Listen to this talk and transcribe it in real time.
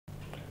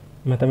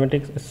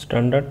Mathematics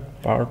Standard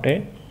Part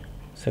A,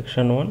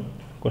 Section 1,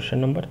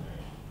 Question number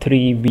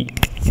 3b.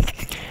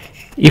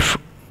 If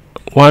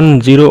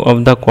 1 0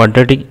 of the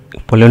quadratic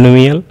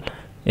polynomial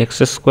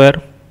x square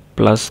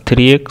plus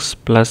 3x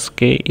plus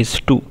k is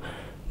 2,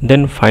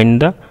 then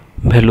find the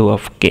value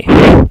of k.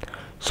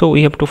 So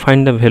we have to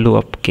find the value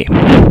of k.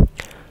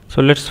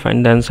 So let's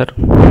find the answer.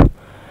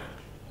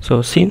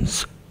 So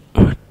since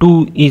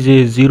 2 is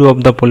a 0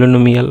 of the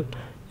polynomial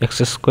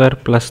x square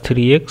plus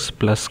 3x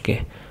plus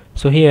k,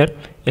 so here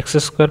x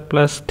square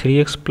plus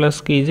 3x plus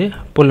k is a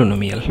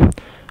polynomial,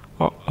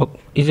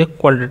 is a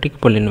quadratic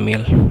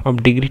polynomial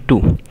of degree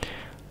 2.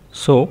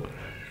 So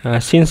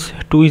since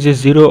 2 is a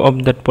 0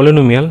 of that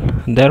polynomial,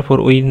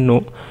 therefore we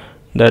know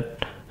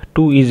that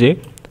 2 is a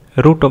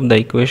root of the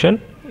equation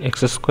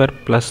x square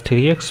plus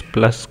 3x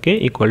plus k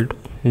equal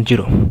to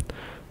 0.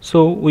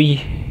 So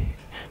we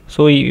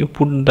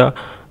put the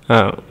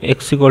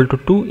x equal to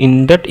 2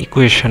 in that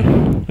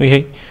equation.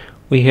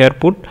 We here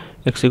put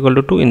x equal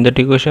to 2 in that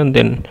equation,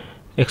 then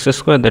x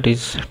square, that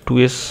is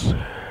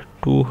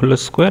 2 whole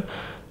square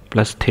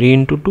plus 3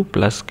 into 2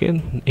 plus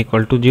k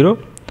equal to 0,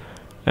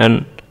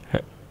 and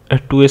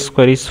 2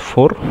 square is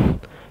 4,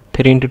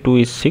 3 into 2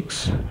 is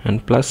 6,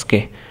 and plus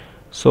k.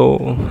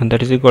 So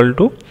that is equal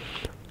to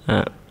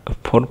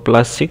 4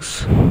 plus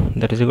 6,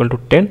 that is equal to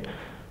 10,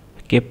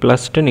 k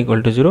plus 10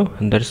 equal to 0,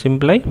 and that is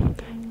imply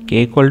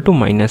k equal to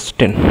minus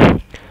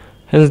 10.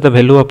 Hence the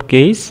value of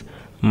k is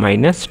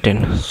minus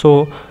 10.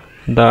 So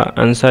the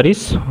answer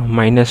is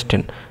minus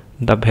 10.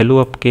 The value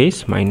of k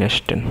is minus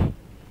 10.